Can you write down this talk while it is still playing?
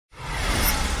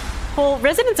Well,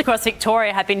 residents across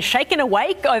Victoria have been shaken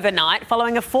awake overnight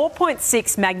following a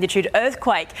 4.6 magnitude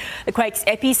earthquake. The quake's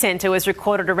epicentre was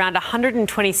recorded around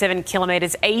 127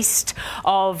 kilometres east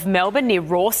of Melbourne, near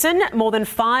Rawson. More than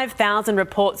 5,000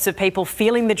 reports of people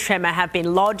feeling the tremor have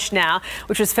been lodged now,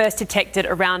 which was first detected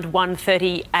around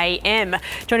 1:30 a.m.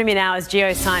 Joining me now is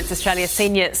Geoscience Australia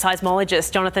senior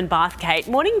seismologist Jonathan Bathgate.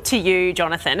 Morning to you,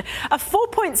 Jonathan. A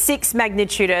 4.6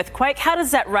 magnitude earthquake, how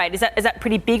does that rate? Is that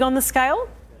pretty big on the scale?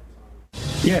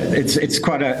 Yeah, it's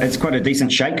quite a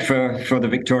decent shake for the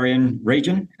Victorian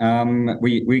region.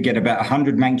 We get about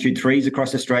 100 magnitude 3s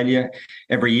across Australia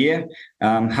every year,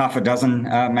 half a dozen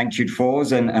magnitude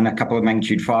 4s and a couple of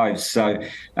magnitude 5s. So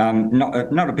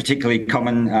not a particularly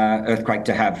common earthquake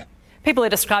to have. People are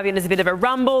describing it as a bit of a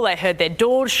rumble. They heard their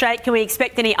doors shake. Can we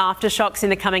expect any aftershocks in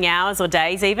the coming hours or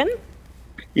days even?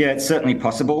 Yeah, it's certainly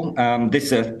possible.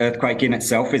 This earthquake in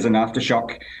itself is an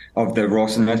aftershock of the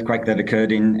Rawson earthquake that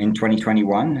occurred in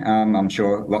 2021. I'm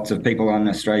sure lots of people on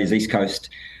Australia's east coast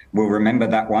will remember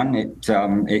that one.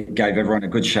 It gave everyone a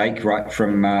good shake right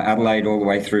from Adelaide all the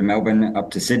way through Melbourne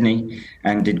up to Sydney,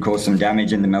 and did cause some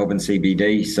damage in the Melbourne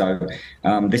CBD. So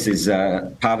this is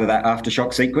part of that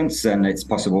aftershock sequence, and it's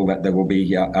possible that there will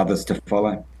be others to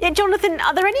follow. Yeah, Jonathan,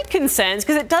 are there any concerns?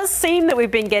 Because it does seem that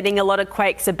we've been getting a lot of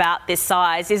quakes about this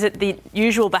size. Is it the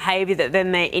usual behaviour that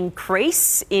then they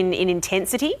increase in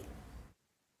intensity?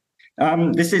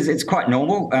 It's quite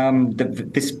normal.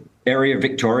 This area of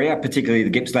Victoria, particularly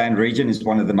the Gippsland region, is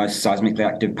one of the most seismically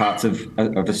active parts of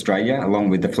Australia,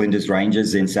 along with the Flinders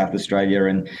Ranges in South Australia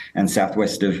and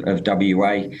southwest of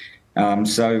WA.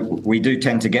 So we do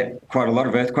tend to get quite a lot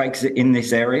of earthquakes in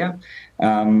this area.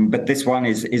 But this one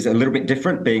is a little bit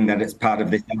different, being that it's part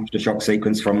of this aftershock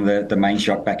sequence from the main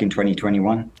shock back in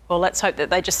 2021. Well, let's hope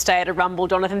that they just stay at a rumble.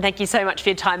 Jonathan, thank you so much for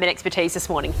your time and expertise this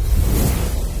morning.